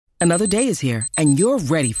Another day is here, and you're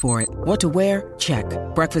ready for it. What to wear? Check.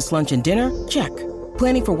 Breakfast, lunch, and dinner? Check.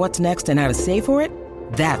 Planning for what's next and how to save for it?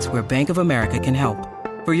 That's where Bank of America can help.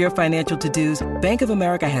 For your financial to-dos, Bank of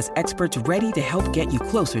America has experts ready to help get you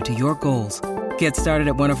closer to your goals. Get started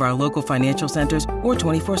at one of our local financial centers or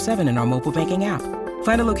 24/7 in our mobile banking app.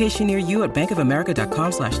 Find a location near you at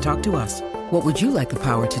bankofamerica.com/talktous. What would you like the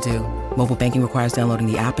power to do? Mobile banking requires downloading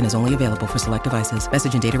the app and is only available for select devices.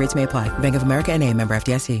 Message and data rates may apply. Bank of America N.A., member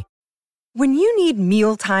FDIC. When you need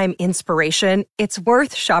mealtime inspiration, it's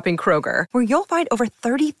worth shopping Kroger, where you'll find over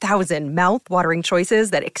 30,000 mouth-watering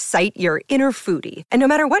choices that excite your inner foodie. And no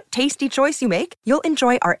matter what tasty choice you make, you'll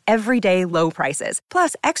enjoy our everyday low prices,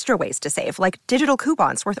 plus extra ways to save, like digital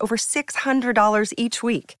coupons worth over $600 each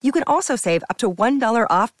week. You can also save up to $1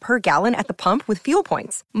 off per gallon at the pump with fuel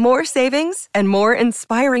points. More savings and more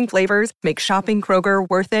inspiring flavors make shopping Kroger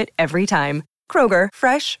worth it every time. Kroger,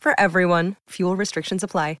 fresh for everyone. Fuel restrictions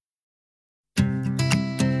apply.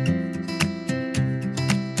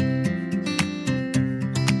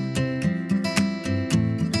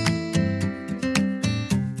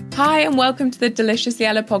 Hi, and welcome to the Deliciously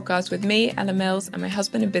Ella podcast with me, Ella Mills, and my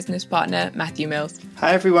husband and business partner, Matthew Mills.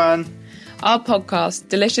 Hi, everyone. Our podcast,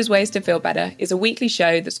 Delicious Ways to Feel Better, is a weekly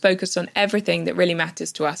show that's focused on everything that really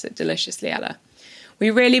matters to us at Deliciously Ella. We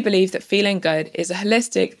really believe that feeling good is a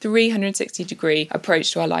holistic 360-degree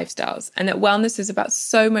approach to our lifestyles, and that wellness is about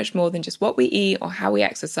so much more than just what we eat or how we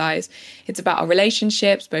exercise. It's about our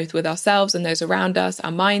relationships, both with ourselves and those around us,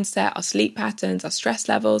 our mindset, our sleep patterns, our stress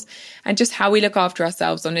levels, and just how we look after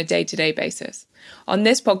ourselves on a day-to-day basis. On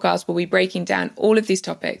this podcast, we'll be breaking down all of these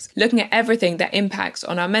topics, looking at everything that impacts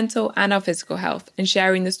on our mental and our physical health, and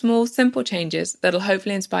sharing the small, simple changes that'll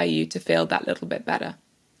hopefully inspire you to feel that little bit better.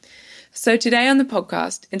 So today on the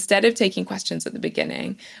podcast, instead of taking questions at the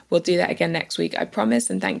beginning, we'll do that again next week, I promise,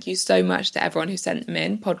 and thank you so much to everyone who sent them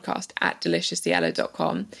in,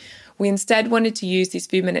 podcast@deliciouslyella.com. We instead wanted to use these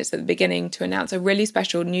few minutes at the beginning to announce a really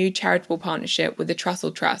special new charitable partnership with the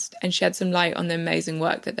Trussell Trust and shed some light on the amazing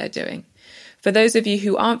work that they're doing. For those of you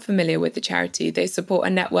who aren't familiar with the charity, they support a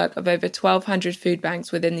network of over 1,200 food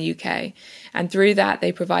banks within the UK, and through that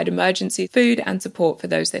they provide emergency food and support for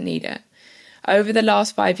those that need it. Over the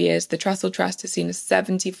last 5 years, the Trussell Trust has seen a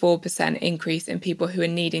 74% increase in people who are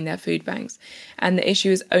needing their food banks, and the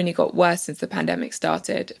issue has only got worse since the pandemic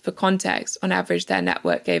started. For context, on average, their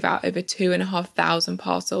network gave out over 2,500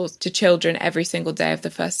 parcels to children every single day of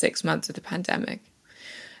the first 6 months of the pandemic.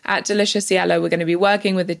 At Deliciously Ella, we're going to be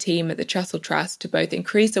working with the team at the Trussell Trust to both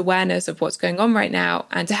increase awareness of what's going on right now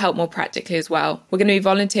and to help more practically as well. We're going to be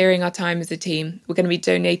volunteering our time as a team. We're going to be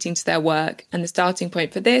donating to their work. And the starting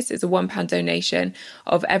point for this is a £1 donation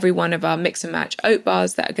of every one of our mix and match oat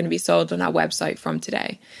bars that are going to be sold on our website from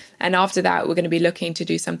today. And after that, we're going to be looking to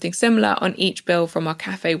do something similar on each bill from our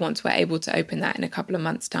cafe once we're able to open that in a couple of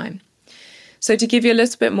months' time. So to give you a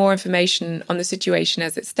little bit more information on the situation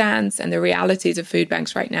as it stands and the realities of food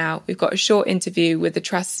banks right now, we've got a short interview with the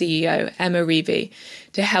Trust CEO, Emma Reevey,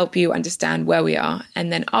 to help you understand where we are.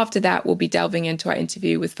 And then after that, we'll be delving into our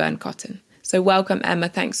interview with Fearne Cotton. So welcome, Emma.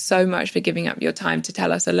 Thanks so much for giving up your time to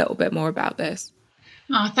tell us a little bit more about this.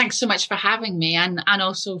 Oh, thanks so much for having me and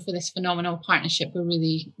also for this phenomenal partnership. We're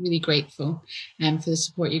really, really grateful for the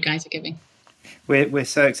support you guys are giving. We're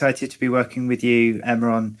so excited to be working with you,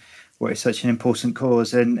 Emma, on what is such an important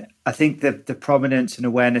cause. And I think that the prominence and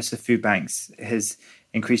awareness of food banks has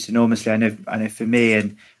increased enormously. I know for me,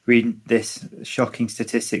 and reading this shocking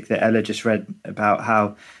statistic that Ella just read about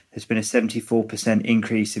how there's been a 74%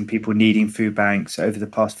 increase in people needing food banks over the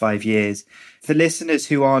past 5 years. For listeners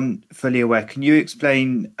who aren't fully aware, can you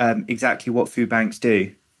explain exactly what food banks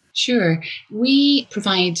do? Sure. We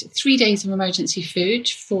provide 3 days of emergency food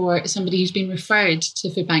for somebody who's been referred to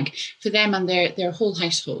a food bank, for them and their whole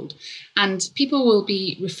household. And people will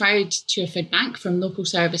be referred to a food bank from local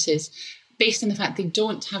services based on the fact they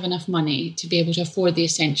don't have enough money to be able to afford the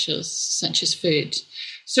essentials such as food.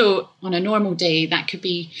 So on a normal day, that could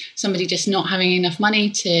be somebody just not having enough money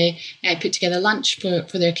to put together lunch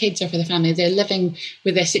for their kids or for their family. They're living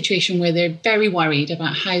with a situation where they're very worried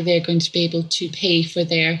about how they're going to be able to pay for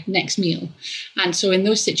their next meal. And so in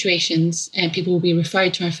those situations, people will be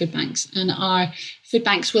referred to our food banks. And our food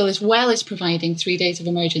banks will, as well as providing 3 days of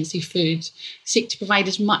emergency food, seek to provide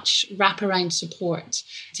as much wraparound support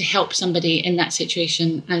to help somebody in that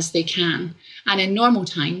situation as they can. And in normal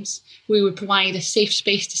times, we would provide a safe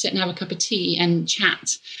space to sit and have a cup of tea and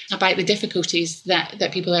chat about the difficulties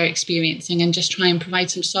that people are experiencing and just try and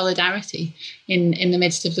provide some solidarity in the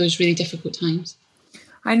midst of those really difficult times.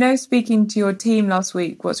 I know, speaking to your team last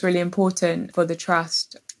week, what's really important for the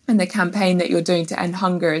Trust and the campaign that you're doing to end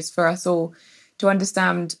hunger is for us all to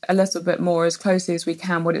understand a little bit more as closely as we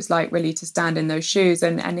can what it's like really to stand in those shoes,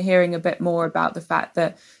 and hearing a bit more about the fact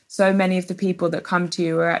that so many of the people that come to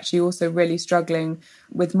you are actually also really struggling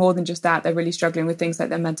with more than just that. They're really struggling with things like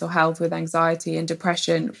their mental health, with anxiety and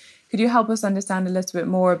depression. Could you help us understand a little bit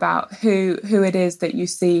more about who it is that you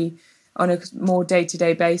see on a more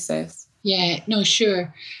day-to-day basis? Yeah, no,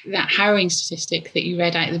 sure. That harrowing statistic that you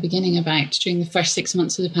read out at the beginning about during the first 6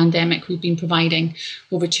 months of the pandemic, we've been providing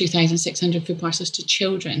over 2,600 food parcels to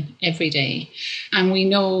children every day. And we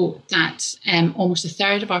know that almost a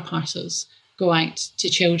third of our parcels go out to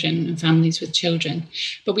children and families with children.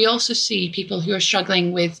 But we also see people who are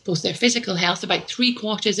struggling with both their physical health. About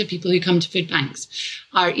 3/4 of people who come to food banks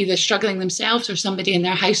are either struggling themselves or somebody in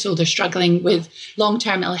their household are struggling with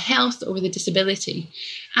long-term ill health or with a disability.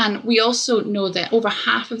 And we also know that over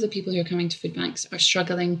half of the people who are coming to food banks are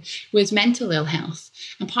struggling with mental ill health.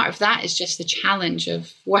 And part of that is just the challenge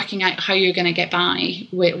of working out how you're going to get by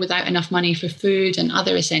without enough money for food and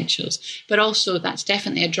other essentials. But also that's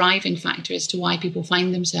definitely a driving factor as to why people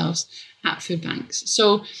find themselves at food banks.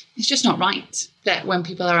 So it's just not right that when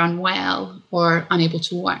people are unwell or unable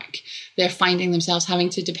to work, they're finding themselves having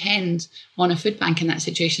to depend on a food bank in that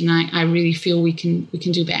situation. I really feel we can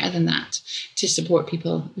do better than that to support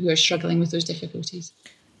people who are struggling with those difficulties.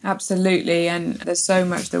 Absolutely, and there's so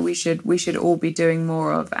much that we should all be doing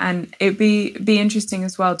more of. And it'd be interesting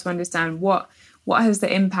as well to understand what has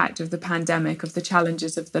the impact of the pandemic, of the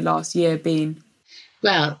challenges of the last year been.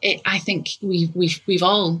 Well, I think we've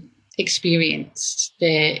all experienced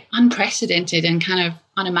the unprecedented and kind of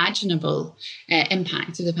unimaginable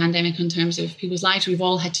impact of the pandemic in terms of people's lives. We've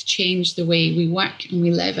all had to change the way we work and we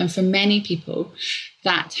live. And for many people,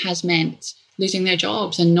 that has meant losing their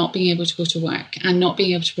jobs and not being able to go to work and not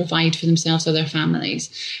being able to provide for themselves or their families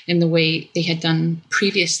in the way they had done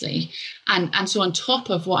previously. And so on top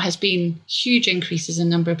of what has been huge increases in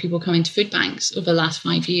number of people coming to food banks over the last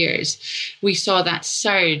 5 years, we saw that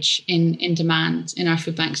surge in demand in our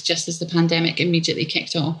food banks just as the pandemic immediately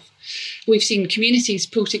kicked off. We've seen communities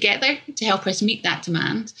pull together to help us meet that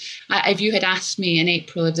demand. If you had asked me in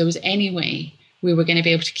April if there was any way we were going to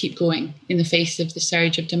be able to keep going in the face of the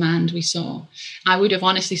surge of demand we saw, I would have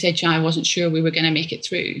honestly said to you, I wasn't sure we were going to make it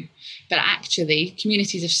through. But actually,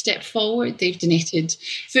 communities have stepped forward. They've donated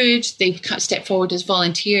food. They've stepped forward as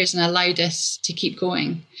volunteers and allowed us to keep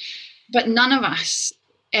going. But none of us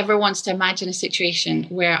ever wants to imagine a situation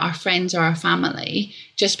where our friends or our family,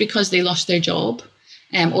 just because they lost their job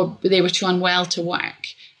or they were too unwell to work,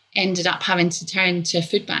 ended up having to turn to a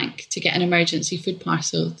food bank to get an emergency food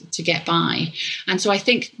parcel to get by. And so I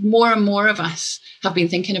think more and more of us have been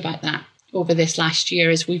thinking about that over this last year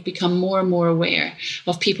as we've become more and more aware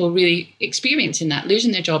of people really experiencing that,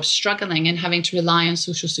 losing their jobs, struggling and having to rely on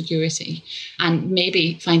social security and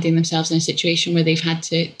maybe finding themselves in a situation where they've had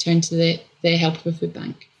to turn to the help of a food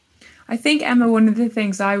bank. I think, Emma, one of the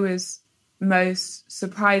things I was most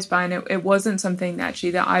surprised by, and it wasn't something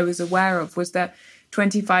actually that I was aware of, was that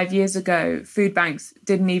 25 years ago, food banks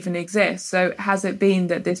didn't even exist. So has it been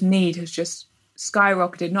that this need has just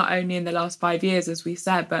skyrocketed, not only in the last 5 years, as we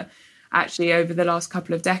said, but actually over the last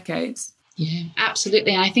couple of decades? Yeah,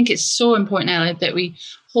 absolutely. And I think it's so important, Ella, that we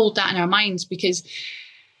hold that in our minds, because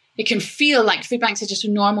it can feel like food banks are just a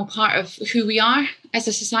normal part of who we are as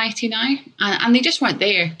a society now. And they just weren't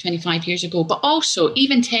there 25 years ago. But also,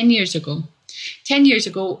 even 10 years ago, 10 years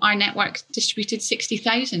ago, our network distributed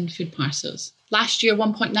 60,000 food parcels. Last year,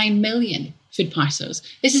 1.9 million food parcels.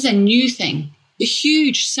 This is a new thing, a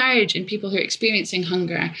huge surge in people who are experiencing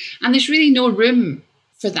hunger. And there's really no room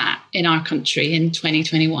for that in our country in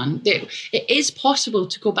 2021. It is possible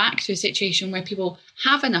to go back to a situation where people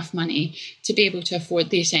have enough money to be able to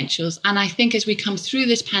afford the essentials. And I think as we come through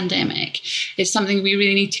this pandemic, it's something we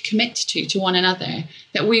really need to commit to one another,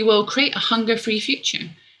 that we will create a hunger-free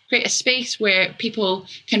future. Create a space where people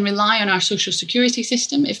can rely on our social security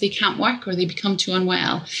system if they can't work or they become too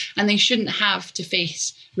unwell. And they shouldn't have to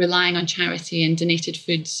face relying on charity and donated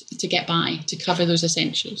foods to get by, to cover those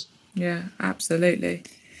essentials. Yeah, absolutely.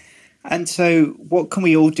 And so what can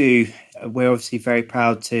we all do? We're obviously very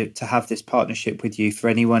proud to have this partnership with you. For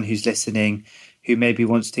anyone who's listening who maybe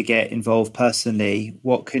wants to get involved personally,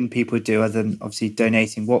 what can people do other than obviously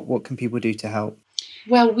donating? What can people do to help?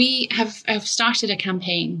 Well, we have started a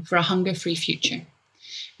campaign for a hunger-free future.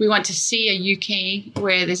 We want to see a UK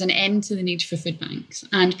where there's an end to the need for food banks,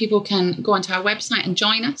 and people can go onto our website and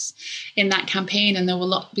join us in that campaign, and there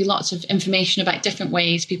will be lots of information about different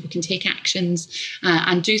ways people can take actions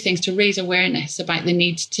and do things to raise awareness about the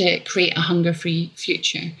need to create a hunger-free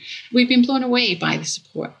future. We've been blown away by the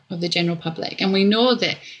support of the general public, and we know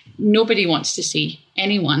that nobody wants to see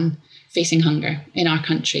anyone facing hunger in our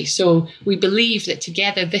country. So we believe that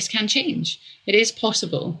together this can change. It is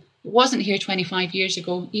possible. It wasn't here 25 years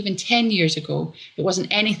ago, even 10 years ago. It wasn't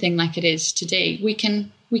anything like it is today. We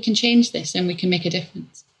can change this and we can make a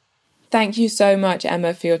difference. Thank you so much,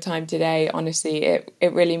 Emma, for your time today. Honestly,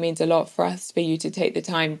 it really means a lot for us for you to take the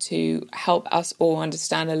time to help us all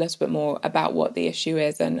understand a little bit more about what the issue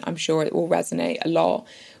is. And I'm sure it will resonate a lot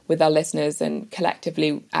with our listeners, and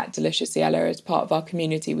collectively at Deliciously Ella, as part of our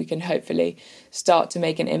community, we can hopefully start to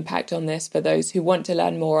make an impact on this. For those who want to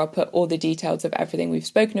learn more, I'll put all the details of everything we've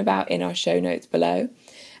spoken about in our show notes below.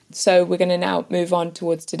 So we're going to now move on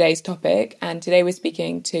towards today's topic. And today we're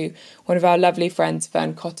speaking to one of our lovely friends,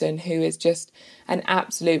 Fearne Cotton, who is just an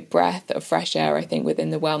absolute breath of fresh air, I think, within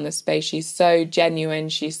the wellness space. She's so genuine.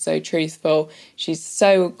 She's so truthful. She's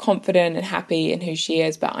so confident and happy in who she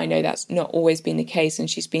is. But I know that's not always been the case. And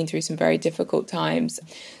she's been through some very difficult times.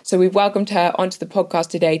 So we've welcomed her onto the podcast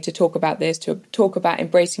today to talk about this, to talk about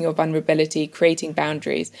embracing your vulnerability, creating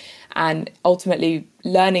boundaries, and ultimately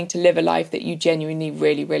learning to live a life that you genuinely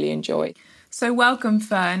really, really enjoy. So welcome,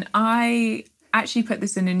 Fearne. I actually put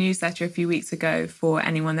this in a newsletter a few weeks ago for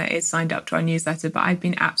anyone that is signed up to our newsletter, but I've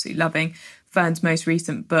been absolutely loving Fearne's most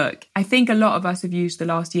recent book. I think a lot of us have used the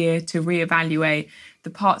last year to reevaluate the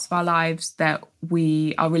parts of our lives that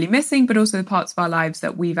we are really missing, but also the parts of our lives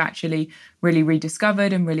that we've actually really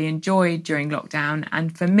rediscovered and really enjoyed during lockdown.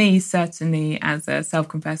 And for me, certainly as a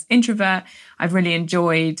self-confessed introvert, I've really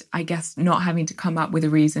enjoyed, I guess, not having to come up with a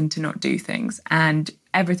reason to not do things. And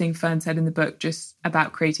everything Fearne said in the book, just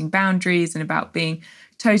about creating boundaries and about being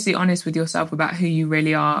totally honest with yourself about who you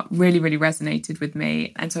really are, really, really resonated with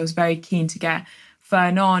me. And so I was very keen to get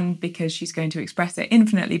Fearne on because she's going to express it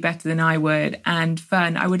infinitely better than I would. And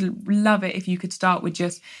Fearne, I would love it if you could start with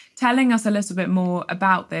just telling us a little bit more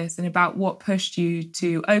about this and about what pushed you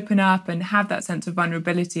to open up and have that sense of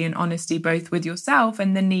vulnerability and honesty, both with yourself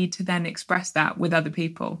and the need to then express that with other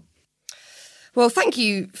people. Well, thank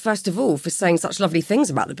you, first of all, for saying such lovely things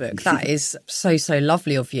about the book. That is so, so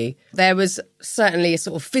lovely of you. There was certainly a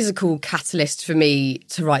sort of physical catalyst for me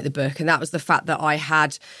to write the book, and that was the fact that I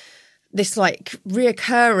had this like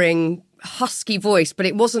reoccurring husky voice, but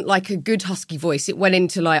it wasn't like a good husky voice. It went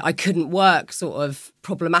into like I couldn't work sort of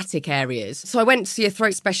problematic areas. So I went to see a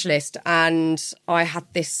throat specialist and I had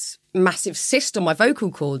this massive cyst on my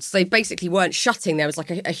vocal cords. They basically weren't shutting. There was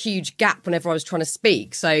like a huge gap whenever I was trying to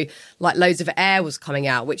speak. So like loads of air was coming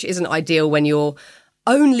out, which isn't ideal when your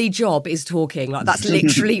only job is talking. Like that's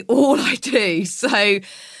literally all I do. So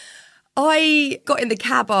I got in the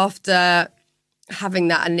cab after having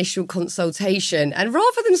that initial consultation, and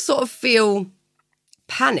rather than sort of feel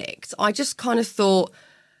panicked, I just kind of thought,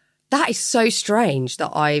 that is so strange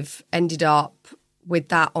that I've ended up with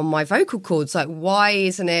that on my vocal cords. Like, why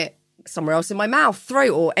isn't it somewhere else in my mouth,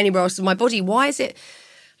 throat, or anywhere else in my body? Why is it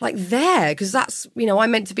like there? Because that's, you know,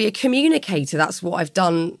 I'm meant to be a communicator. That's what I've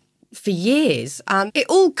done for years. And it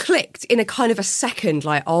all clicked in a kind of a second,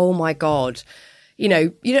 like, oh my God, you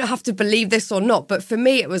know, you don't have to believe this or not. But for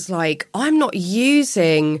me, it was like, I'm not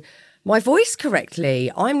using my voice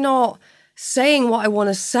correctly. I'm not saying what I want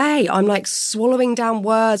to say. I'm like swallowing down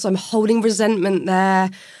words. I'm holding resentment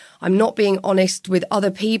there. I'm not being honest with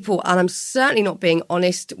other people. And I'm certainly not being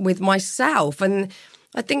honest with myself. And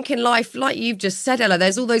I think in life, like you've just said, Ella,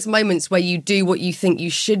 there's all those moments where you do what you think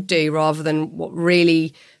you should do rather than what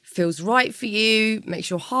really feels right for you,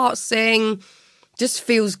 makes your heart sing, just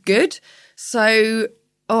feels good. So,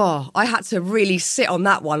 I had to really sit on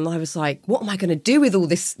that one. I was like, what am I going to do with all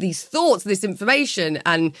these thoughts, this information?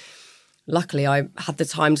 And luckily I had the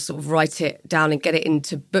time to sort of write it down and get it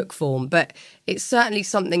into book form. But it's certainly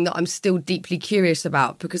something that I'm still deeply curious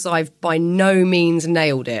about because I've by no means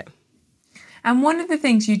nailed it. And one of the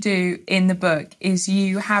things you do in the book is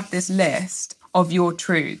you have this list of your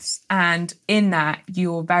truths. And in that,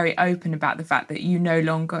 you're very open about the fact that you no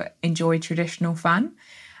longer enjoy traditional fun.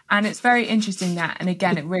 And it's very interesting that, and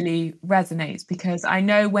again, it really resonates because I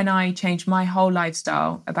know when I changed my whole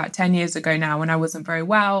lifestyle about 10 years ago now, when I wasn't very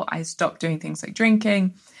well, I stopped doing things like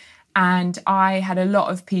drinking. And I had a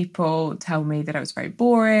lot of people tell me that I was very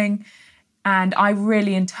boring. And I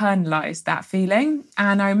really internalized that feeling.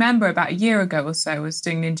 And I remember about a year ago or so, I was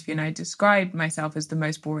doing an interview and I described myself as the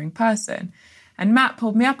most boring person. And Matt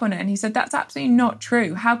pulled me up on it and he said, that's absolutely not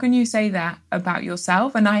true. How can you say that about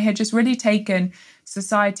yourself? And I had just really taken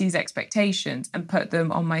society's expectations and put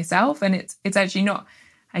them on myself. And it's actually not,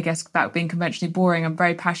 I guess, about being conventionally boring. I'm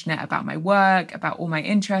very passionate about my work, about all my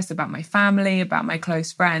interests, about my family, about my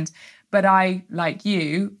close friends. But I, like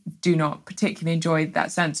you, do not particularly enjoy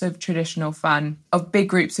that sense of traditional fun, of big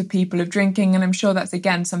groups of people, of drinking. And I'm sure that's,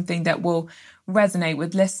 again, something that will resonate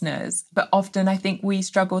with listeners, but often I think we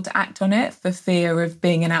struggle to act on it for fear of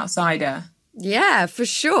being an outsider. Yeah, for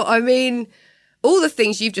sure. I mean, all the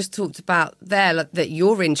things you've just talked about there, like, that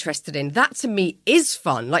you're interested in, that to me is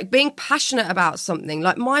fun. Like being passionate about something.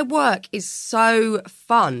 Like my work is so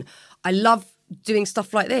fun. I love doing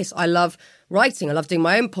stuff like this. I love writing. I love doing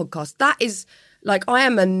my own podcast. That is like, I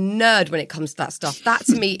am a nerd when it comes to that stuff. That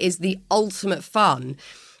to me is the ultimate fun.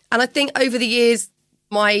 And I think over the years,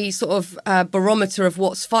 my sort of barometer of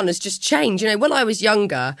what's fun has just changed. You know, when I was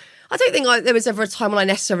younger, I don't think there was ever a time when I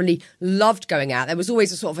necessarily loved going out. There was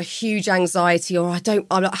always a sort of a huge anxiety, or I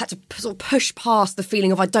had to sort of push past the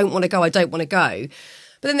feeling of I don't want to go.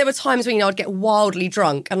 But then there were times when, you know, I'd get wildly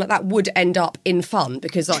drunk and that would end up in fun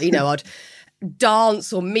because, you know, I'd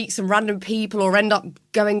dance or meet some random people or end up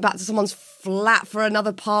going back to someone's flat for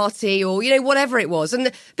another party or, you know, whatever it was. And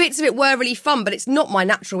the bits of it were really fun, but it's not my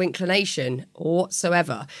natural inclination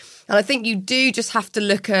whatsoever. And I think you do just have to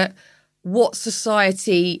look at what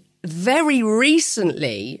society very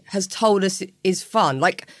recently has told us is fun.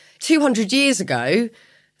 Like 200 years ago,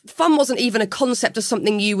 fun wasn't even a concept of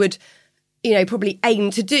something you would, you know, probably aim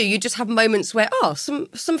to do. You just have moments where, some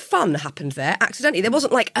fun happened there accidentally. There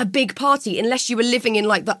wasn't like a big party unless you were living in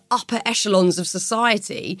like the upper echelons of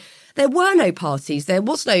society. There were no parties. There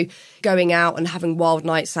was no going out and having wild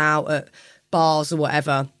nights out at bars or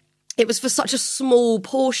whatever. It was for such a small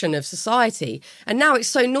portion of society. And now it's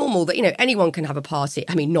so normal that, you know, anyone can have a party.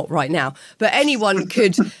 I mean, not right now, but anyone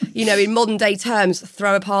could, you know, in modern day terms,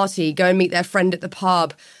 throw a party, go and meet their friend at the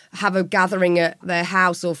pub, have a gathering at their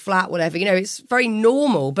house or flat, whatever. You know, it's very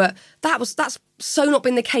normal, but that's so not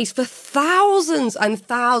been the case for thousands and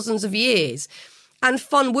thousands of years. And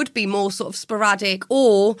fun would be more sort of sporadic,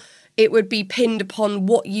 or it would be pinned upon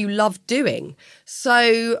what you love doing.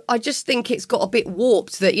 So I just think it's got a bit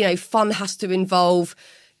warped that, you know, fun has to involve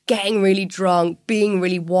getting really drunk, being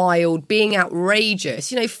really wild, being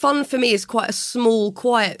outrageous. You know, fun for me is quite a small,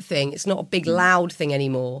 quiet thing. It's not a big, loud thing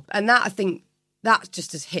anymore. And that, I think, that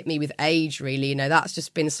just has hit me with age, really. You know, that's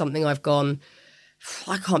just been something I've gone,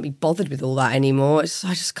 I can't be bothered with all that anymore.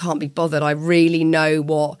 I just can't be bothered. I really know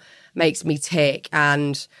what makes me tick.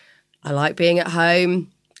 And I like being at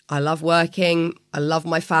home. I love working. I love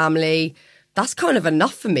my family. That's kind of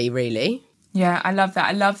enough for me, really. Yeah, I love that.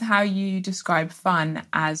 I love how you describe fun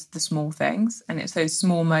as the small things, and it's those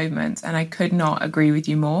small moments. And I could not agree with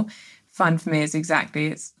you more. Fun for me is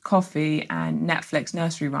it's coffee and Netflix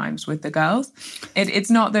nursery rhymes with the girls.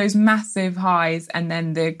 It's not those massive highs and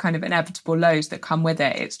then the kind of inevitable lows that come with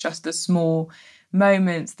it. It's just the small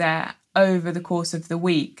moments that over the course of the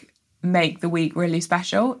week make the week really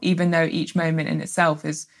special, even though each moment in itself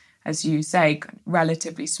is, as you say,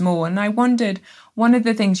 relatively small. And I wondered, one of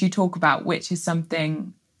the things you talk about, which is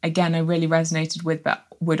something, again, I really resonated with, but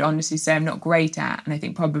would honestly say I'm not great at, and I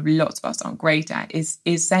think probably lots of us aren't great at, is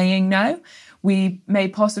saying no. We may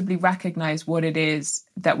possibly recognise what it is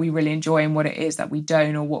that we really enjoy and what it is that we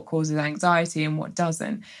don't, or what causes anxiety and what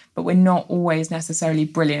doesn't, but we're not always necessarily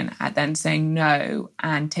brilliant at then saying no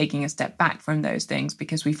and taking a step back from those things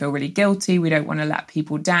because we feel really guilty. We don't want to let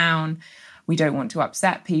people down. We don't want to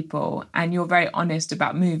upset people. And you're very honest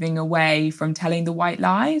about moving away from telling the white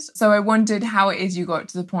lies. So I wondered how it is you got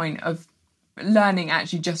to the point of learning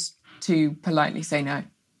actually just to politely say no.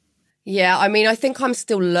 Yeah, I mean, I think I'm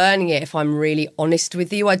still learning it, if I'm really honest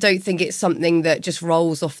with you. I don't think it's something that just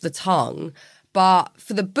rolls off the tongue. But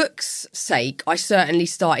for the book's sake, I certainly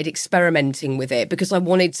started experimenting with it because I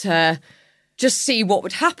wanted to just see what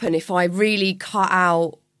would happen if I really cut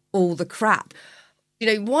out all the crap. You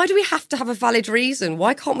know, why do we have to have a valid reason?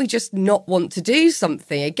 Why can't we just not want to do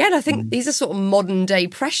something? Again, I think these are sort of modern day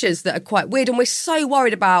pressures that are quite weird. And we're so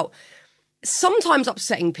worried about sometimes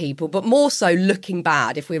upsetting people, but more so looking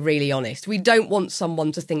bad, if we're really honest. We don't want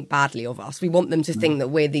someone to think badly of us. We want them to think that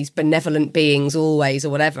we're these benevolent beings always or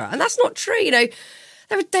whatever. And that's not true. You know,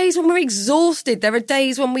 there are days when we're exhausted. There are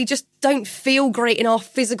days when we just don't feel great in our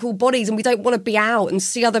physical bodies and we don't want to be out and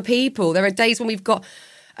see other people. There are days when we've got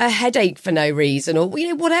a headache for no reason or, you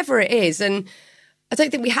know, whatever it is. And I don't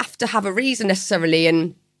think we have to have a reason necessarily.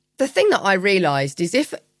 And the thing that I realised is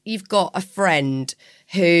if you've got a friend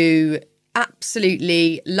who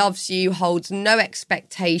absolutely loves you, holds no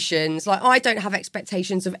expectations. Like, I don't have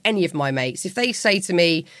expectations of any of my mates. If they say to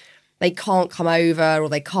me they can't come over or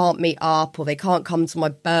they can't meet up or they can't come to my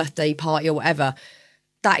birthday party or whatever,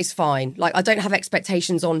 that is fine. Like, I don't have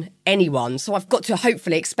expectations on anyone. So I've got to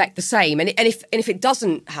hopefully expect the same. And if it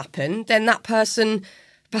doesn't happen, then that person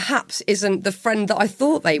perhaps isn't the friend that I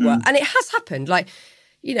thought they were. And it has happened. Like,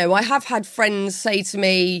 you know, I have had friends say to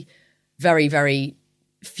me very, very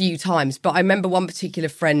few times, but I remember one particular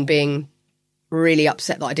friend being really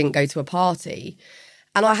upset that I didn't go to a party.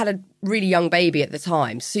 And I had a really young baby at the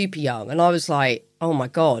time, super young. And I was like, oh my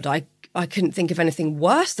God, I couldn't think of anything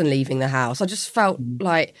worse than leaving the house. I just felt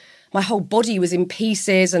like my whole body was in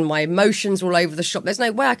pieces and my emotions were all over the shop. There's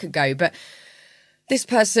no way I could go. But this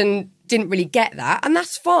person didn't really get that. And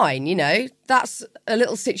that's fine, you know. That's a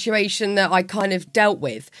little situation that I kind of dealt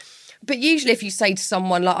with. But usually if you say to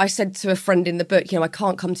someone, like I said to a friend in the book, you know, I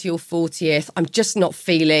can't come to your 40th. I'm just not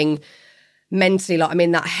feeling mentally like I'm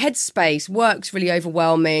in that headspace. Work's really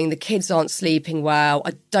overwhelming. The kids aren't sleeping well.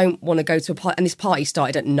 I don't want to go to a party. And this party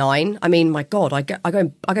started at 9. I mean, my God, I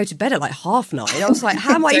go to bed at like 9:30. I was like,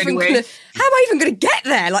 how am I even going to get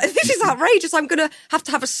there? Like, this is outrageous. I'm going to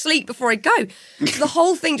have a sleep before I go. So the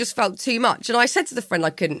whole thing just felt too much. And I said to the friend I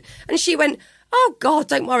couldn't. And she went, oh God,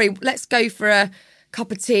 don't worry. Let's go for a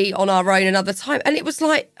cup of tea on our own another time. And it was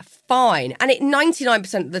like, fine. And it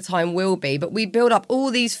 99% of the time will be, but we build up all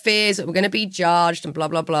these fears that we're going to be judged and blah,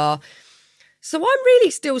 blah, blah. So I'm really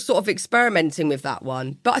still sort of experimenting with that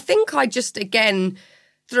one. But I think I just, again,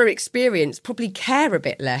 through experience, probably care a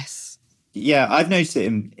bit less. Yeah, I've noticed it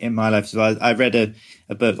in my life as well. I read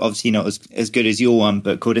a book, obviously not as good as your one,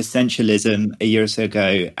 but called Essentialism a year or so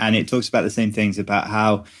ago. And it talks about the same things, about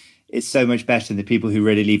how it's so much better the people who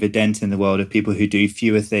really leave a dent in the world are people who do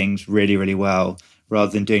fewer things really, really well,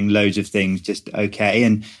 rather than doing loads of things just okay.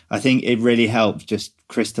 And I think it really helps just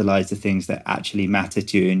crystallize the things that actually matter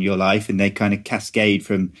to you in your life. And they kind of cascade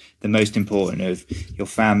from the most important of your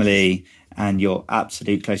family and your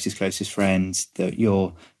absolute closest friends,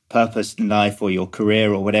 your purpose in life or your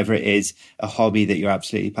career or whatever it is, a hobby that you're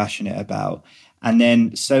absolutely passionate about. And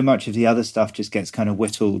then so much of the other stuff just gets kind of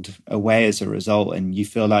whittled away as a result. And you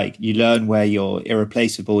feel like you learn where you're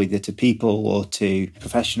irreplaceable, either to people or to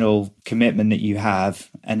professional commitment that you have.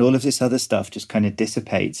 And all of this other stuff just kind of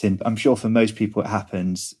dissipates. And I'm sure for most people it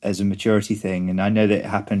happens as a maturity thing. And I know that it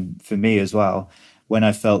happened for me as well. When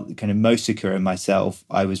I felt kind of most secure in myself,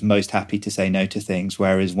 I was most happy to say no to things.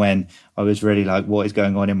 Whereas when I was really like, what is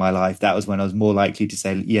going on in my life? That was when I was more likely to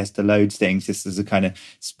say yes to loads of things, just as a kind of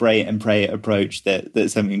spray it and pray it approach that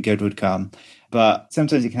something good would come. But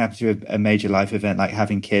sometimes it can happen to a major life event like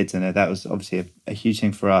having kids. And that was obviously a huge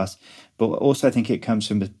thing for us. But also I think it comes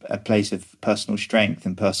from a place of personal strength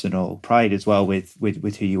and personal pride as well with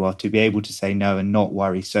who you are, to be able to say no and not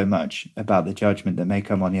worry so much about the judgment that may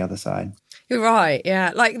come on the other side. You're right,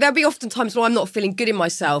 yeah. Like, there'll be often times when I'm not feeling good in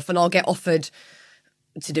myself and I'll get offered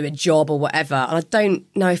to do a job or whatever. And I don't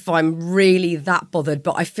know if I'm really that bothered,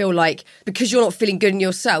 but I feel like because you're not feeling good in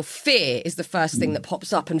yourself, fear is the first thing that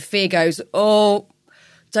pops up. And fear goes, oh,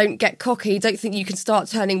 don't get cocky, don't think you can start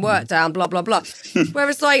turning work down, blah, blah, blah.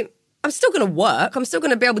 Whereas, like, I'm still going to work, I'm still going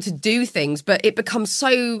to be able to do things, but it becomes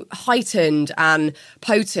so heightened and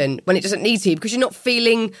potent when it doesn't need to, because you're not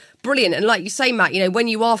feeling brilliant. And like you say, Matt, you know, when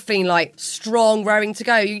you are feeling like strong, raring to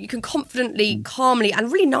go, you can confidently, calmly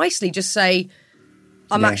and really nicely just say,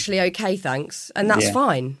 I'm actually okay, thanks. And that's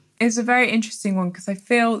fine. It's a very interesting one, because I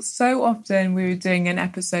feel so often, we were doing an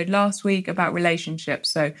episode last week about relationships,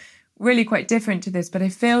 so really quite different to this, but I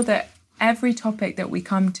feel that every topic that we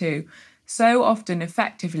come to so often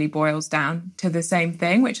effectively boils down to the same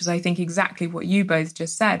thing, which is, I think, exactly what you both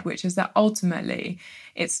just said, which is that ultimately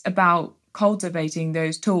it's about cultivating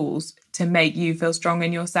those tools to make you feel strong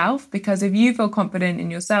in yourself. Because if you feel confident in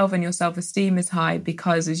yourself and your self-esteem is high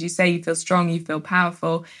because, as you say, you feel strong, you feel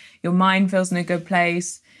powerful, your mind feels in a good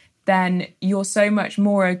place, then you're so much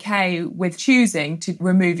more okay with choosing to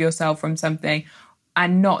remove yourself from something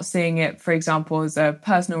and not seeing it, for example, as a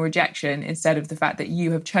personal rejection, instead of the fact that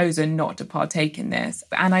you have chosen not to partake in this.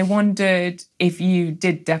 And I wondered if you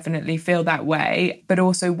did definitely feel that way, but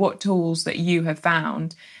also what tools that you have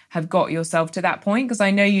found have got yourself to that point. Because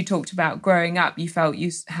I know you talked about growing up, you felt you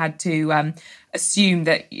had to assume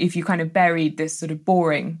that if you kind of buried this sort of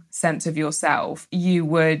boring sense of yourself, you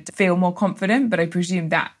would feel more confident. But I presume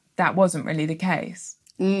that wasn't really the case.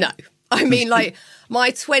 No. I mean, like,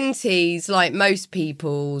 my 20s, like most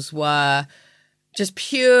people's, were just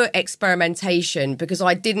pure experimentation, because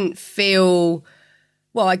I didn't feel,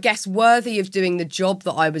 well, I guess, worthy of doing the job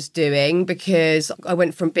that I was doing, because I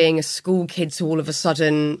went from being a school kid to all of a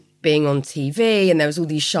sudden being on TV, and there was all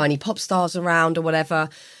these shiny pop stars around or whatever.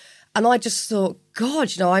 And I just thought,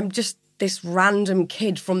 God, you know, I'm just this random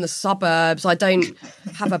kid from the suburbs. I don't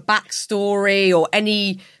have a backstory or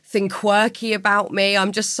anything quirky about me.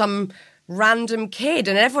 I'm just some random kid,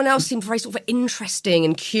 and everyone else seemed very sort of interesting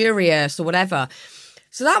and curious or whatever.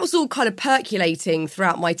 So that was all kind of percolating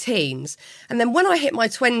throughout my teens. And then when I hit my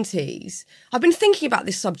 20s, I've been thinking about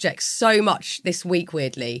this subject so much this week,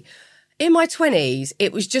 weirdly. In my 20s,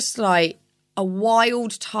 it was just like, a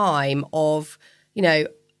wild time of, you know,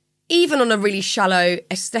 even on a really shallow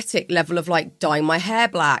aesthetic level of like dyeing my hair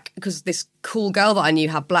black because this cool girl that I knew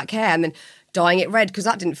had black hair, and then dyeing it red because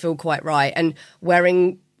that didn't feel quite right, and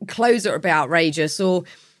wearing clothes that were a bit outrageous, or,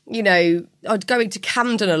 you know, I'd go into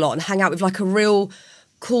Camden a lot and hang out with like a real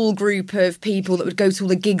cool group of people that would go to all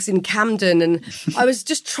the gigs in Camden, and I was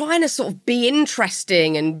just trying to sort of be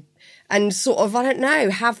interesting and sort of, I don't know,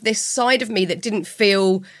 have this side of me that didn't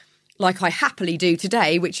feel like I happily do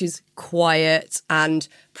today, which is quiet and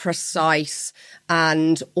precise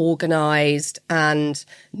and organised and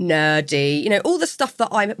nerdy, you know, all the stuff that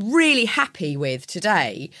I'm really happy with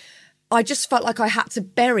today. I just felt like I had to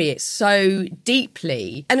bury it so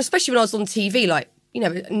deeply. And especially when I was on TV, like, you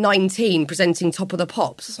know, 19, presenting Top of the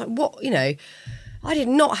Pops. It's like, what, you know, I did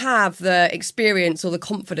not have the experience or the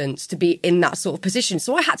confidence to be in that sort of position.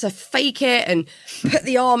 So I had to fake it and put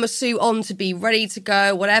the armour suit on to be ready to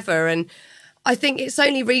go, whatever. And I think it's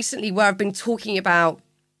only recently where I've been talking about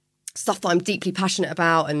stuff that I'm deeply passionate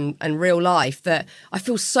about and real life that I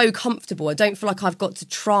feel so comfortable. I don't feel like I've got to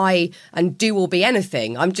try and do or be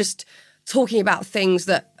anything. I'm just talking about things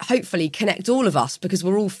that hopefully connect all of us because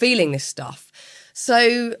we're all feeling this stuff.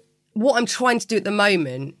 So what I'm trying to do at the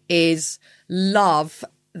moment is love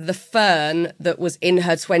the Fearne that was in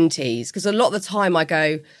her 20s. Because a lot of the time I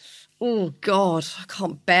go, oh, God, I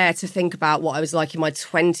can't bear to think about what I was like in my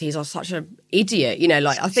 20s. I was such an idiot. You know,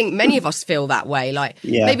 like, I think many of us feel that way. Like,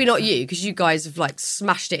 maybe not you, because you guys have, like,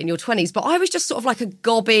 smashed it in your 20s. But I was just sort of like a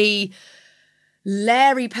gobby,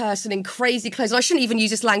 Larry person in crazy clothes. And I shouldn't even use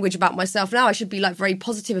this language about myself now. I should be, like, very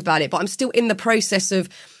positive about it. But I'm still in the process of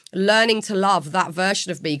learning to love that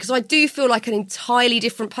version of me, because I do feel like an entirely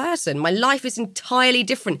different person. My life is entirely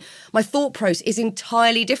different. My thought process is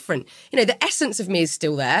entirely different. You know, the essence of me is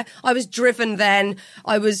still there. I was driven then.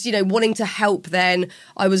 I was, you know, wanting to help then.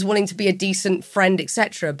 I was wanting to be a decent friend,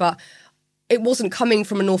 etc. But it wasn't coming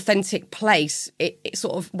from an authentic place. It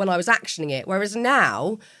sort of, when I was actioning it. Whereas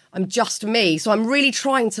now I'm just me. So I'm really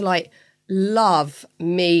trying to like love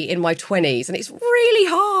me in my 20s, and it's really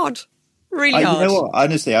hard. Really hard. You know what?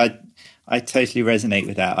 Honestly, I totally resonate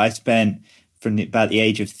with that. I spent from about the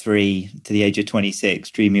age of 3 to the age of 26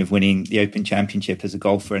 dreaming of winning the Open Championship as a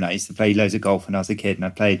golfer. And I used to play loads of golf when I was a kid. And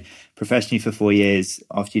I played professionally for 4 years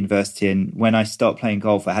after university. And when I stopped playing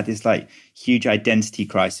golf, I had this like huge identity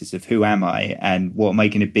crisis of who am I and what am I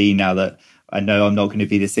going to be now that I know I'm not going to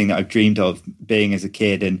be this thing that I've dreamed of being as a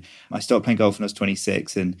kid. And I stopped playing golf when I was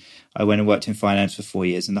 26, and I went and worked in finance for 4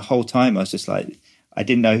 years. And the whole time I was just like, I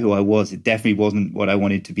didn't know who I was. It definitely wasn't what I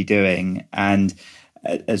wanted to be doing. And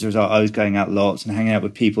as a result, I was going out lots and hanging out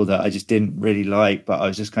with people that I just didn't really like, but I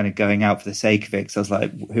was just kind of going out for the sake of it. Because I was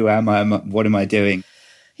like, who am I? What am I doing?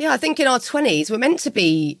 Yeah, I think in our 20s, we're meant to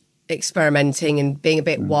be experimenting and being a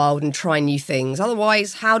bit wild and trying new things.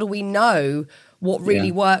 Otherwise, how do we know what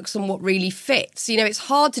really works and what really fits? You know, it's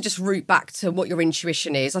hard to just root back to what your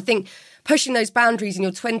intuition is. I think pushing those boundaries in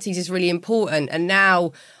your 20s is really important. And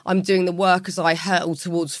now I'm doing the work as I hurtle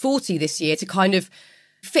towards 40 this year to kind of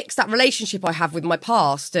fix that relationship I have with my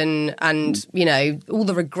past and you know, all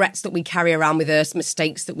the regrets that we carry around with us,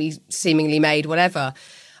 mistakes that we seemingly made, whatever.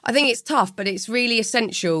 I think it's tough, but it's really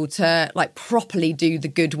essential to like properly do the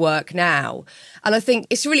good work now. And I think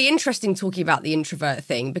it's really interesting talking about the introvert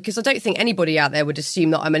thing, because I don't think anybody out there would assume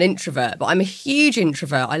that I'm an introvert, but I'm a huge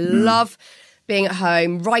introvert. I love being at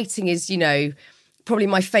home. Writing is, you know, probably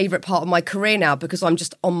my favourite part of my career now because I'm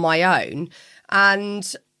just on my own.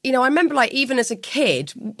 And, you know, I remember like even as a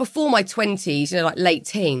kid, before my 20s, you know, like late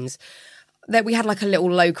teens, that we had like a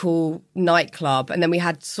little local nightclub, and then we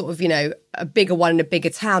had sort of, you know, a bigger one in a bigger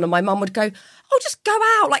town, and my mum would go, oh, just go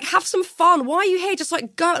out, like have some fun. Why are you here? Just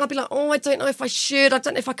like go. And I'd be like, oh, I don't know if I should. I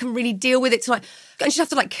don't know if I can really deal with it. And she'd have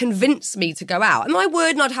to like convince me to go out. And I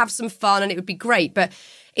would, and I'd have some fun and it would be great. But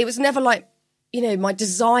it was never like, you know, my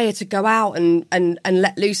desire to go out and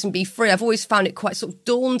let loose and be free. I've always found it quite sort of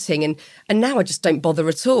daunting, and now I just don't bother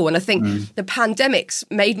at all. And I think the pandemic's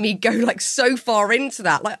made me go like so far into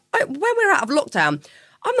that. Like when we're out of lockdown,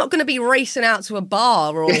 I'm not going to be racing out to a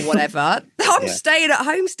bar or whatever. I'm staying at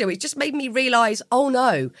home still. It just made me realise, oh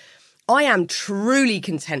no, I am truly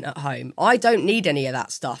content at home. I don't need any of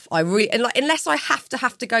that stuff. I really, and like, unless I have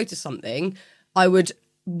to go to something, I would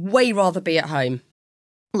way rather be at home.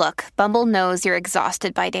 Look, Bumble knows you're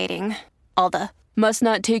exhausted by dating. All the, must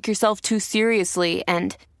not take yourself too seriously,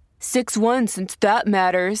 and 6'1" since that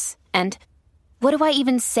matters. And what do I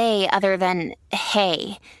even say other than,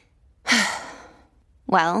 hey?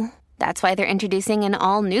 Well, that's why they're introducing an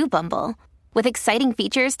all-new Bumble, with exciting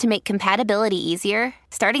features to make compatibility easier,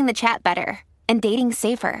 starting the chat better, and dating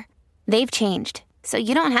safer. They've changed, so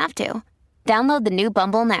you don't have to. Download the new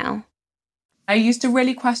Bumble now. I used to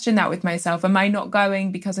really question that with myself. Am I not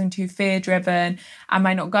going because I'm too fear-driven? Am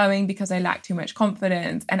I not going because I lack too much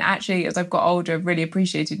confidence? And actually, as I've got older, I've really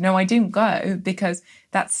appreciated, no, I didn't go because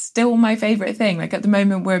that's still my favourite thing. Like at the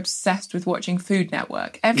moment, we're obsessed with watching Food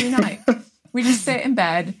Network every night. We just sit in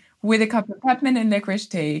bed with a cup of peppermint and licorice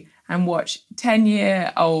tea and watch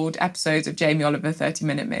 10-year-old episodes of Jamie Oliver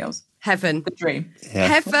 30-minute meals. Heaven. The dream. Yeah.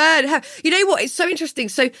 Heaven. You know what? It's so interesting.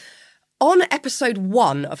 So on episode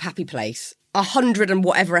 1 of Happy Place, 100 and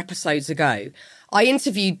whatever episodes ago, I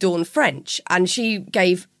interviewed Dawn French and she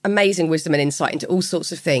gave amazing wisdom and insight into all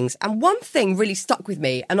sorts of things. And one thing really stuck with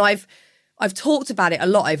me, and I've talked about it a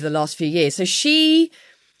lot over the last few years. So she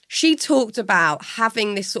talked about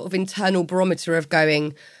having this sort of internal barometer of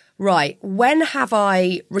going, right, when have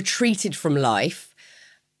I retreated from life?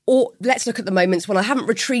 Or let's look at the moments when I haven't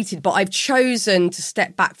retreated, but I've chosen to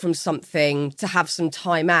step back from something, to have some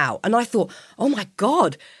time out. And I thought, oh my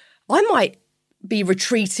God, I might be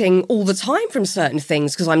retreating all the time from certain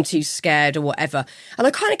things because I'm too scared or whatever. And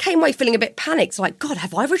I kind of came away feeling a bit panicked, like, God,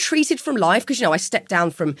 have I retreated from life? Because, I stepped down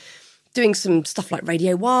from doing some stuff like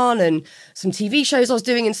Radio 1 and some TV shows I was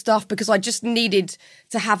doing and stuff because I just needed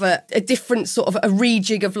to have a different sort of a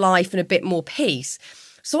rejig of life and a bit more peace.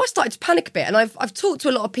 So I started to panic a bit, and I've talked to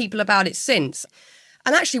a lot of people about it since.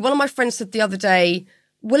 And actually, one of my friends said the other day,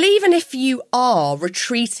 well, even if you are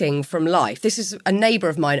retreating from life, this is a neighbour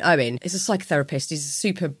of mine, Owen, is a psychotherapist. He's a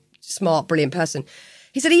super smart, brilliant person.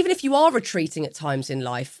 He said, even if you are retreating at times in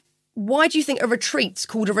life, why do you think a retreat's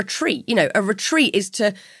called a retreat? A retreat is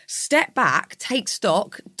to step back, take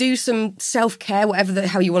stock, do some self-care, whatever the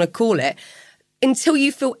hell you want to call it, until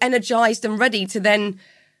you feel energised and ready to then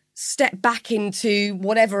step back into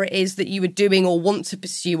whatever it is that you were doing or want to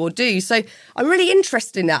pursue or do. So I'm really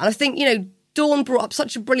interested in that. And I think, Dawn brought up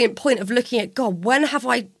such a brilliant point of looking at, God, when have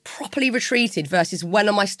I properly retreated versus when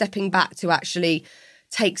am I stepping back to actually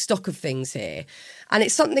take stock of things here? And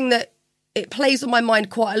it's something that it plays on my mind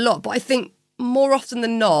quite a lot. But I think more often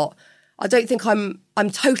than not, I don't think I'm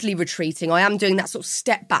totally retreating. I am doing that sort of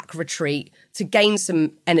step back retreat to gain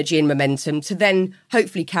some energy and momentum to then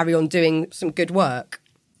hopefully carry on doing some good work.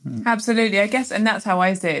 Absolutely, I guess, and that's how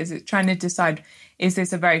I see it, is it's trying to decide, is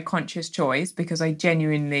this a very conscious choice? Because I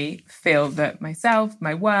genuinely feel that myself,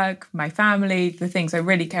 my work, my family, the things I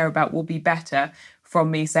really care about will be better from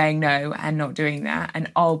me saying no and not doing that.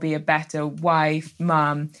 And I'll be a better wife,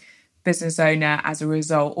 mum, business owner as a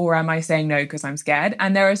result. Or am I saying no because I'm scared?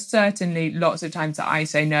 And there are certainly lots of times that I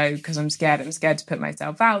say no because I'm scared. I'm scared to put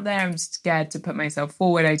myself out there. I'm scared to put myself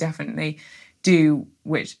forward. I definitely do,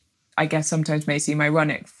 which I guess sometimes may seem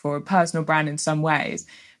ironic for a personal brand in some ways,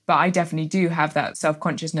 but I definitely do have that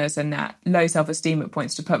self-consciousness and that low self-esteem at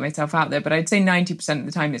points to put myself out there. But I'd say 90% of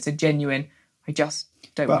the time it's a genuine, I just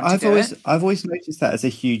don't want to do it. I've always noticed that as a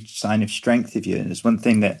huge sign of strength of you. And it's one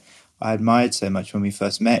thing that I admired so much when we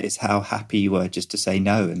first met is how happy you were just to say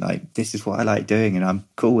no and like, this is what I like doing and I'm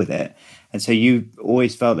cool with it. And so you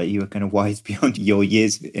always felt that you were kind of wise beyond your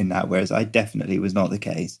years in that, whereas I definitely was not the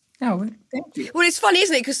case. Oh, thank you. Well, it's funny,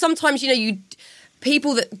 isn't it? Because sometimes,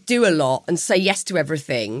 people that do a lot and say yes to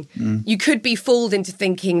everything, you could be fooled into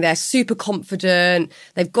thinking they're super confident,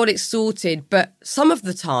 they've got it sorted. But some of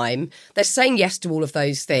the time they're saying yes to all of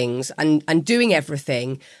those things and doing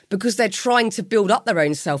everything because they're trying to build up their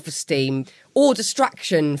own self-esteem or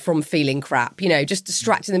distraction from feeling crap, just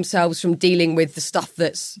distracting themselves from dealing with the stuff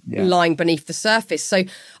that's lying beneath the surface. So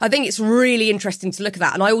I think it's really interesting to look at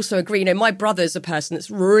that. And I also agree, my brother's a person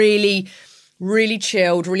that's really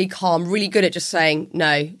chilled, really calm, really good at just saying,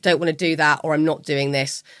 no, don't want to do that, or I'm not doing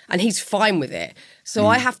this. And he's fine with it. So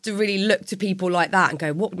I have to really look to people like that and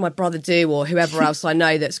go, what would my brother do, or whoever else I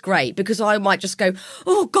know that's great? Because I might just go,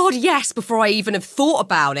 oh, God, yes, before I even have thought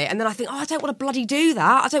about it. And then I think, I don't want to bloody do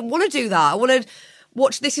that. I don't want to do that. I want to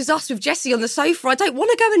watch This Is Us with Jessie on the sofa. I don't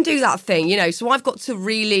want to go and do that thing, So I've got to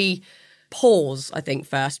really pause, I think,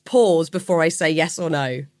 first. Pause before I say yes or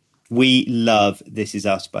no. We love This Is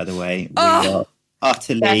Us, by the way. We are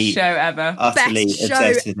utterly best show ever. Utterly best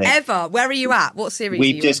obsessed show with it. ever. Where are you at? What series?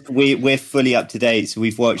 We're fully up to date. So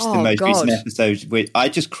we've watched the most recent episodes. I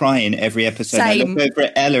just cry in every episode. Same. I look over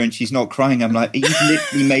at Ella and she's not crying. I'm like, are you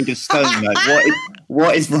literally made of stone? Like,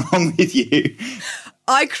 what is wrong with you?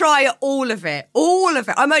 I cry at all of it. All of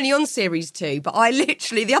it. I'm only on series 2, but I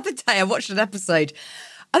literally, the other day I watched an episode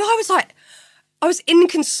and I was like, I was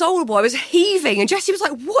inconsolable. I was heaving. And Jessie was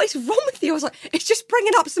like, what is wrong with you? I was like, it's just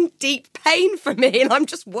bringing up some deep pain for me and I'm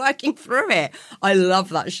just working through it. I love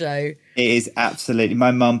that show. It is absolutely. My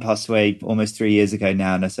mum passed away almost 3 years ago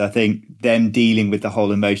now. And so I think them dealing with the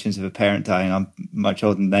whole emotions of a parent dying, I'm much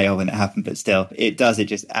older than they are when it happened, but still, it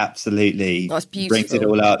just absolutely brings it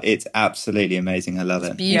all up. It's absolutely amazing. I love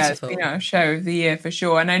it. Beautiful. Yeah, it's been our show of the year for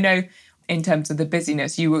sure. And I know in terms of the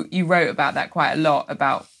busyness, you wrote about that quite a lot,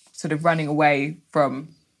 about sort of running away from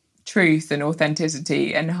truth and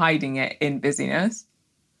authenticity and hiding it in busyness.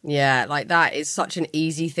 Yeah, like that is such an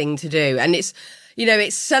easy thing to do. And it's, you know,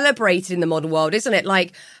 it's celebrated in the modern world, isn't it?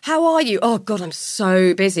 Like, how are you? Oh, God, I'm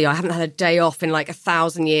so busy. I haven't had a day off in like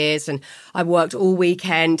 1,000 years and I worked all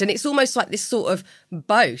weekend. And it's almost like this sort of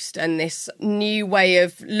boast and this new way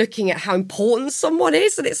of looking at how important someone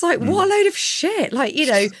is. And it's like, what a load of shit. Like, you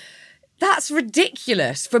know, that's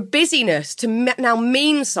ridiculous for busyness to now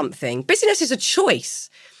mean something. Busyness is a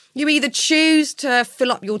choice. You either choose to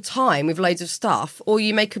fill up your time with loads of stuff or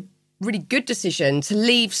you make a really good decision to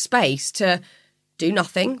leave space to do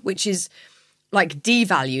nothing, which is like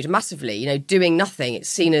devalued massively. You know, doing nothing, it's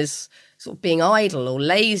seen as sort of being idle or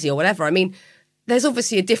lazy or whatever. I mean, there's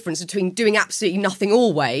obviously a difference between doing absolutely nothing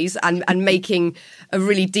always and making a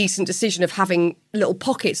really decent decision of having little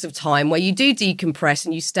pockets of time where you do decompress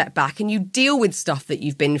and you step back and you deal with stuff that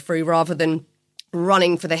you've been through rather than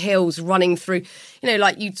running for the hills, running through, you know,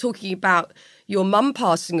 like you talking about your mum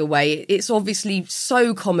passing away. It's obviously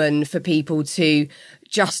so common for people to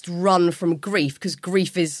just run from grief because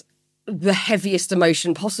grief is the heaviest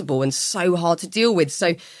emotion possible and so hard to deal with.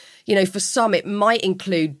 So, you know, for some, it might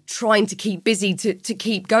include trying to keep busy to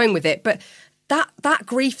keep going with it. But that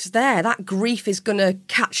grief's there. That grief is going to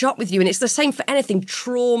catch up with you. And it's the same for anything.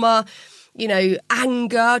 Trauma, you know,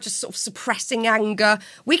 anger, just sort of suppressing anger.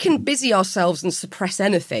 We can busy ourselves and suppress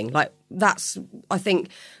anything. Like that's, I think,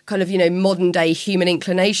 kind of, you know, modern day human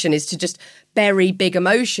inclination is to just bury big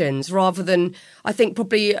emotions rather than, I think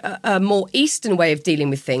probably a more Eastern way of dealing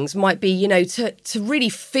with things might be, you know, to really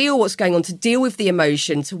feel what's going on, to deal with the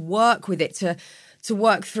emotion, to work with it, to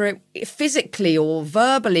work through it physically or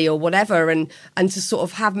verbally or whatever, and to sort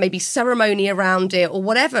of have maybe ceremony around it or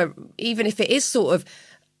whatever, even if it is sort of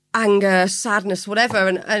anger, sadness, whatever.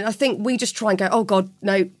 And I think we just try and go, oh God,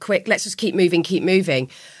 no, quick, let's just keep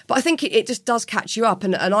moving. But I think it just does catch you up.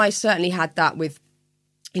 And I certainly had that with,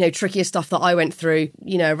 you know, trickier stuff that I went through,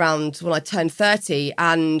 you know, around when I turned 30.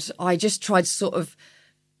 And I just tried to sort of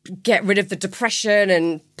get rid of the depression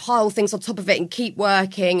and pile things on top of it and keep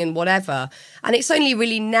working and whatever. And it's only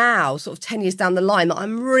really now, sort of 10 years down the line, that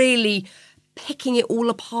I'm really picking it all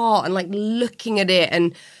apart and like looking at it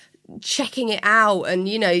and checking it out. And,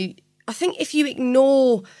 you know, I think if you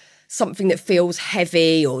ignore something that feels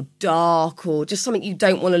heavy or dark or just something you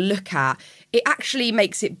don't want to look at, it actually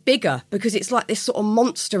makes it bigger because it's like this sort of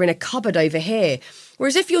monster in a cupboard over here.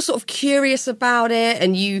 Whereas if you're sort of curious about it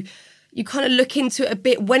and you kind of look into it a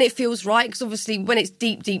bit when it feels right, because obviously when it's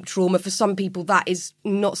deep trauma, for some people that is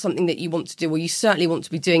not something that you want to do, or you certainly want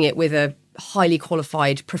to be doing it with a highly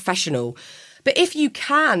qualified professional. But if you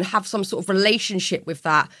can have some sort of relationship with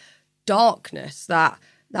that darkness, that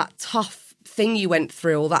tough thing you went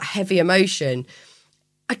through or that heavy emotion,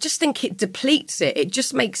 I just think it depletes it. It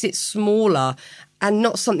just makes it smaller and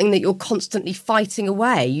not something that you're constantly fighting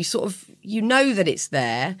away. You sort of, you know that it's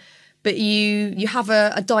there, but you have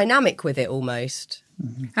a dynamic with it almost.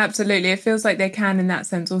 Mm-hmm. Absolutely. It feels like there can, in that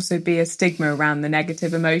sense, also be a stigma around the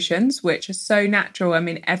negative emotions, which are so natural. I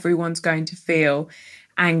mean, everyone's going to feel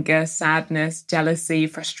anger, sadness, jealousy,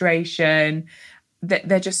 frustration.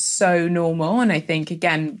 They're just so normal. And I think,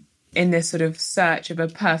 again, in this sort of search of a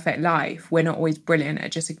perfect life, we're not always brilliant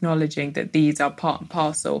at just acknowledging that these are part and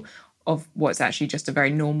parcel of what's actually just a very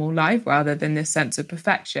normal life rather than this sense of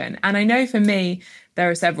perfection. And I know for me, there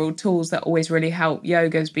are several tools that always really help.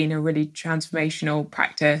 Yoga's been a really transformational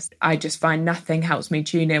practice. I just find nothing helps me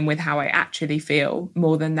tune in with how I actually feel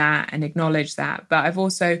more than that and acknowledge that. But I've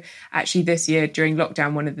also actually this year during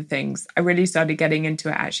lockdown, one of the things I really started getting into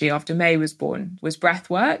it actually after May was born was breath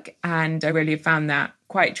work. And I really found that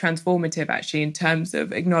quite transformative actually in terms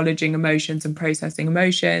of acknowledging emotions and processing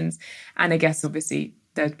emotions. And I guess obviously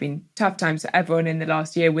there's been tough times for everyone in the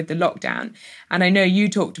last year with the lockdown. And I know you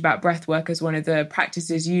talked about breath work as one of the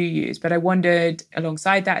practices you use, but I wondered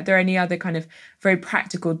alongside that, are there any other kind of very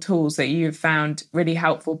practical tools that you've found really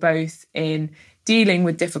helpful, both in dealing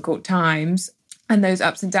with difficult times and those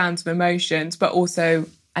ups and downs of emotions, but also,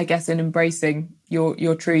 I guess, in embracing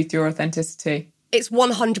your truth, your authenticity? It's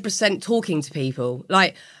 100% talking to people.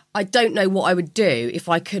 Like, I don't know what I would do if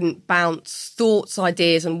I couldn't bounce thoughts,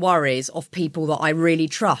 ideas and worries off people that I really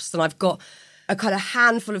trust. And I've got a kind of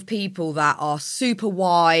handful of people that are super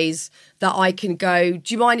wise, that I can go,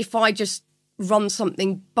 do you mind if I just run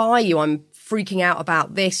something by you? I'm freaking out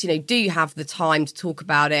about this. Do you have the time to talk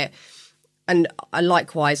about it? And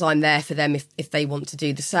likewise, I'm there for them if they want to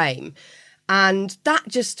do the same. And that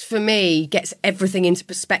just, for me, gets everything into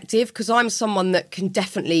perspective, because I'm someone that can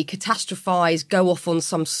definitely catastrophize, go off on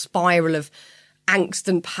some spiral of angst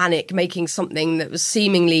and panic, making something that was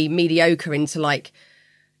seemingly mediocre into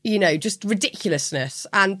just ridiculousness.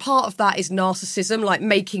 And part of that is narcissism, like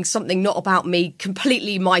making something not about me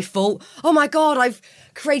completely my fault. Oh my God, I've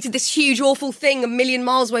created this huge, awful thing a million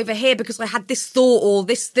miles over here because I had this thought or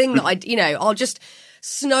this thing that I'll just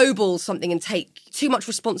snowball something and take too much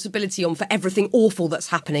responsibility on for everything awful that's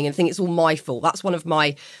happening and think it's all my fault. That's one of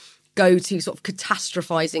my go-to sort of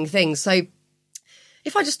catastrophizing things. So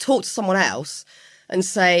if I just talk to someone else and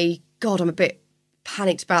say, God, I'm a bit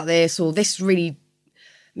panicked about this, or this really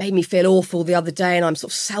made me feel awful the other day and I'm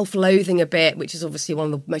sort of self-loathing a bit, which is obviously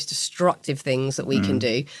one of the most destructive things that we can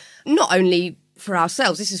do, not only for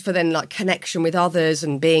ourselves, this is for then connection with others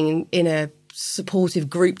and being in a supportive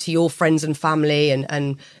group to your friends and family,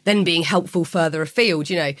 and then being helpful further afield.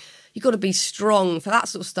 You've got to be strong for that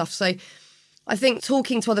sort of stuff. So I think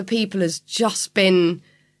talking to other people has just been,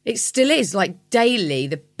 it still is daily,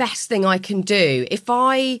 the best thing I can do. If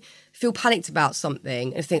I feel panicked about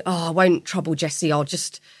something and think, I won't trouble Jessie, I'll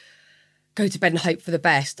just go to bed and hope for the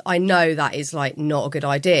best, I know that is not a good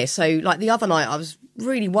idea. So the other night I was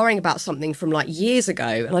really worrying about something from years ago,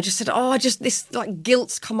 and I just said, this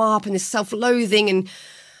guilt's come up and this self-loathing, and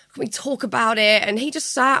can we talk about it? And he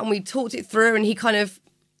just sat and we talked it through, and he kind of,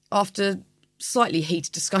 after slightly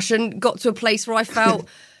heated discussion, got to a place where I felt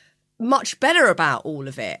much better about all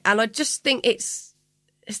of it. And I just think it's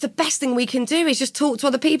the best thing we can do is just talk to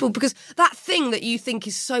other people, because that thing that you think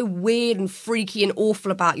is so weird and freaky and awful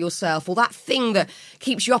about yourself, or that thing that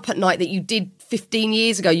keeps you up at night that you did 15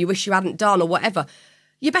 years ago you wish you hadn't done, or whatever,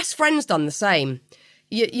 your best friend's done the same.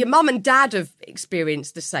 Your mum and dad have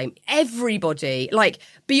experienced the same. Everybody,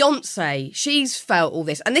 Beyonce, she's felt all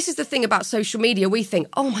this. And this is the thing about social media. We think,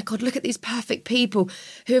 oh my God, look at these perfect people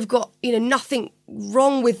who have got, nothing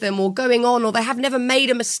wrong with them or going on, or they have never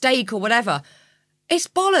made a mistake or whatever. It's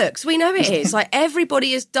bollocks. We know it is.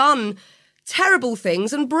 Everybody has done terrible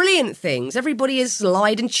things and brilliant things. Everybody has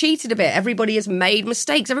lied and cheated a bit. Everybody has made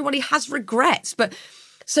mistakes. Everybody has regrets. But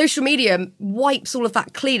social media wipes all of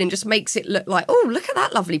that clean and just makes it look like, oh, look at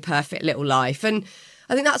that lovely, perfect little life. And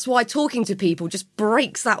I think that's why talking to people just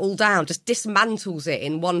breaks that all down, just dismantles it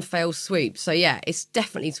in one fell swoop. So yeah, it's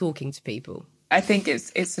definitely talking to people. I think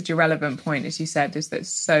it's such a relevant point, as you said, is that it's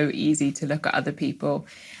so easy to look at other people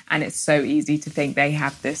and it's so easy to think they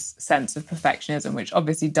have this sense of perfectionism, which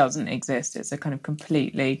obviously doesn't exist. It's a kind of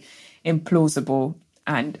completely implausible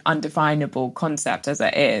and undefinable concept as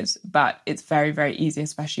it is, but it's very, very easy,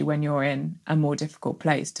 especially when you're in a more difficult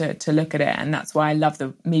place, to look at it. And that's why I love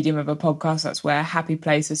the medium of a podcast. That's where Happy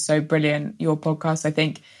Place is so brilliant. Your podcast, I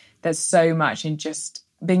think there's so much in just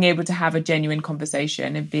being able to have a genuine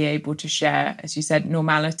conversation and be able to share, as you said,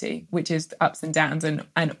 normality, which is the ups and downs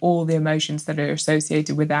and all the emotions that are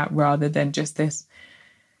associated with that, rather than just this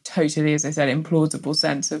totally, as I said, implausible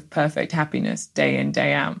sense of perfect happiness day in,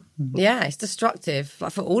 day out. Yeah, it's destructive.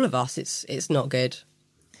 For all of us, it's not good.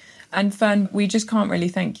 And Fearne, we just can't really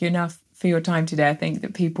thank you enough for your time today. I think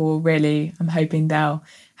that people really, I'm hoping they'll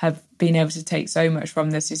have been able to take so much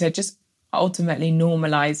from this. You said just ultimately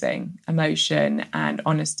normalizing emotion and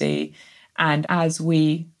honesty. And as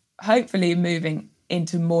we hopefully moving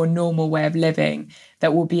into a more normal way of living,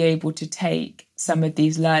 that we'll be able to take some of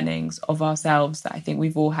these learnings of ourselves that I think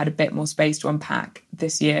we've all had a bit more space to unpack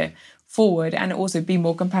this year forward, and also be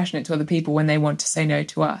more compassionate to other people when they want to say no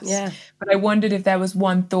to us. Yeah. But I wondered if there was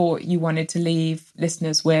one thought you wanted to leave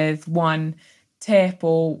listeners with, one tip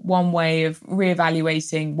or one way of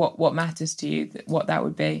reevaluating what matters to you, what that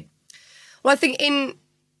would be. Well, I think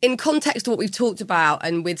in context of what we've talked about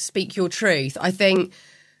and with Speak Your Truth, I think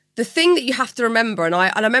the thing that you have to remember, and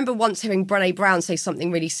I remember once hearing Brené Brown say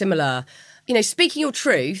something really similar, speaking your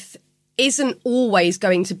truth isn't always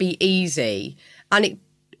going to be easy. And it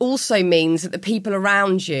also means that the people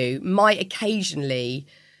around you might occasionally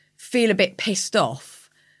feel a bit pissed off.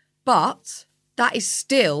 But that is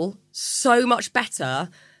still so much better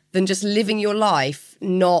than just living your life,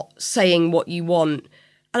 not saying what you want.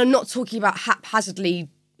 And I'm not talking about haphazardly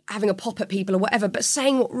having a pop at people or whatever, but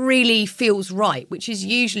saying what really feels right, which is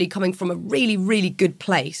usually coming from a really, really good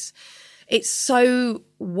place. It's so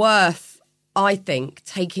worth, I think,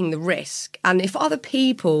 taking the risk. And if other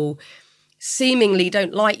people seemingly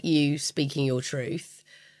don't like you speaking your truth,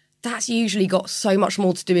 that's usually got so much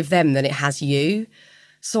more to do with them than it has you.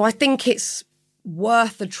 So I think it's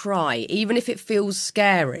worth a try, even if it feels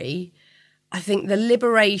scary. I think the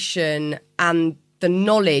liberation and the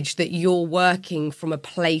knowledge that you're working from a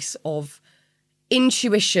place of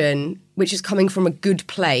intuition, which is coming from a good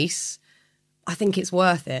place, I think it's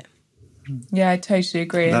worth it. Yeah, I totally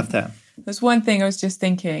agree. Love that. There's one thing I was just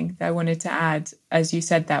thinking that I wanted to add as you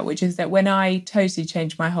said that, which is that when I totally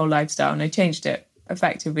changed my whole lifestyle, and I changed it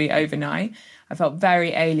effectively overnight, I felt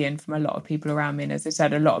very alien from a lot of people around me. And as I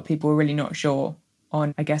said, a lot of people were really not sure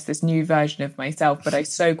on, I guess, this new version of myself. But I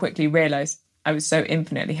so quickly realised I was so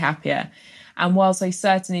infinitely happier. And whilst I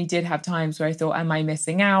certainly did have times where I thought, am I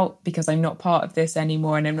missing out because I'm not part of this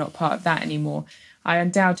anymore and I'm not part of that anymore, I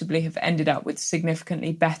undoubtedly have ended up with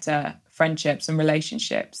significantly better friendships and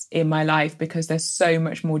relationships in my life because they're so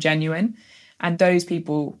much more genuine. And those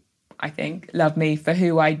people, I think, love me for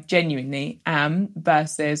who I genuinely am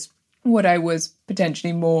versus what I was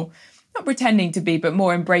potentially more, not pretending to be, but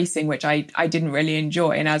more embracing, which I didn't really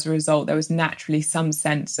enjoy. And as a result, there was naturally some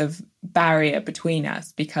sense of barrier between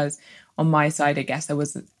us because on my side, I guess there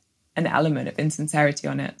was an element of insincerity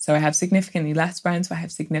on it. So I have significantly less friends, but I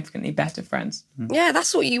have significantly better friends. Yeah,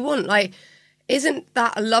 that's what you want. Like, isn't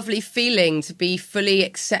that a lovely feeling to be fully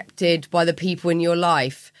accepted by the people in your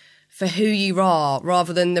life for who you are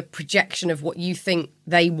rather than the projection of what you think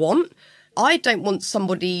they want? I don't want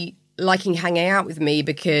somebody liking hanging out with me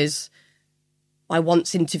because I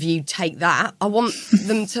once interviewed Take That. I want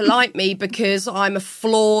them to like me because I'm a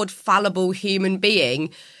flawed, fallible human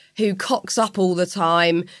being who cocks up all the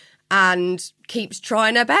time and keeps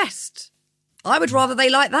trying her best. I would rather they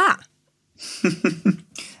like that.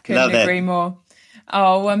 Couldn't agree more.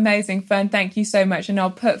 Oh, amazing, Fearne. Thank you so much. And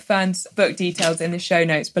I'll put Fearne's book details in the show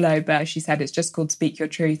notes below. But as she said, it's just called Speak Your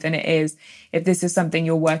Truth. And it is, if this is something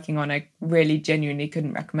you're working on, I really genuinely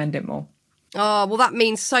couldn't recommend it more. Oh, well, that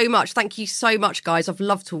means so much. Thank you so much, guys. I've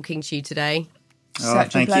loved talking to you today.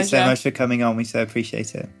 Thank you so much for coming on. We so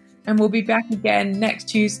appreciate it. And we'll be back again next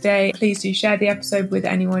Tuesday. Please do share the episode with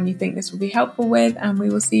anyone you think this will be helpful with. And we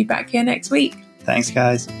will see you back here next week. Thanks,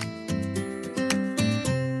 guys.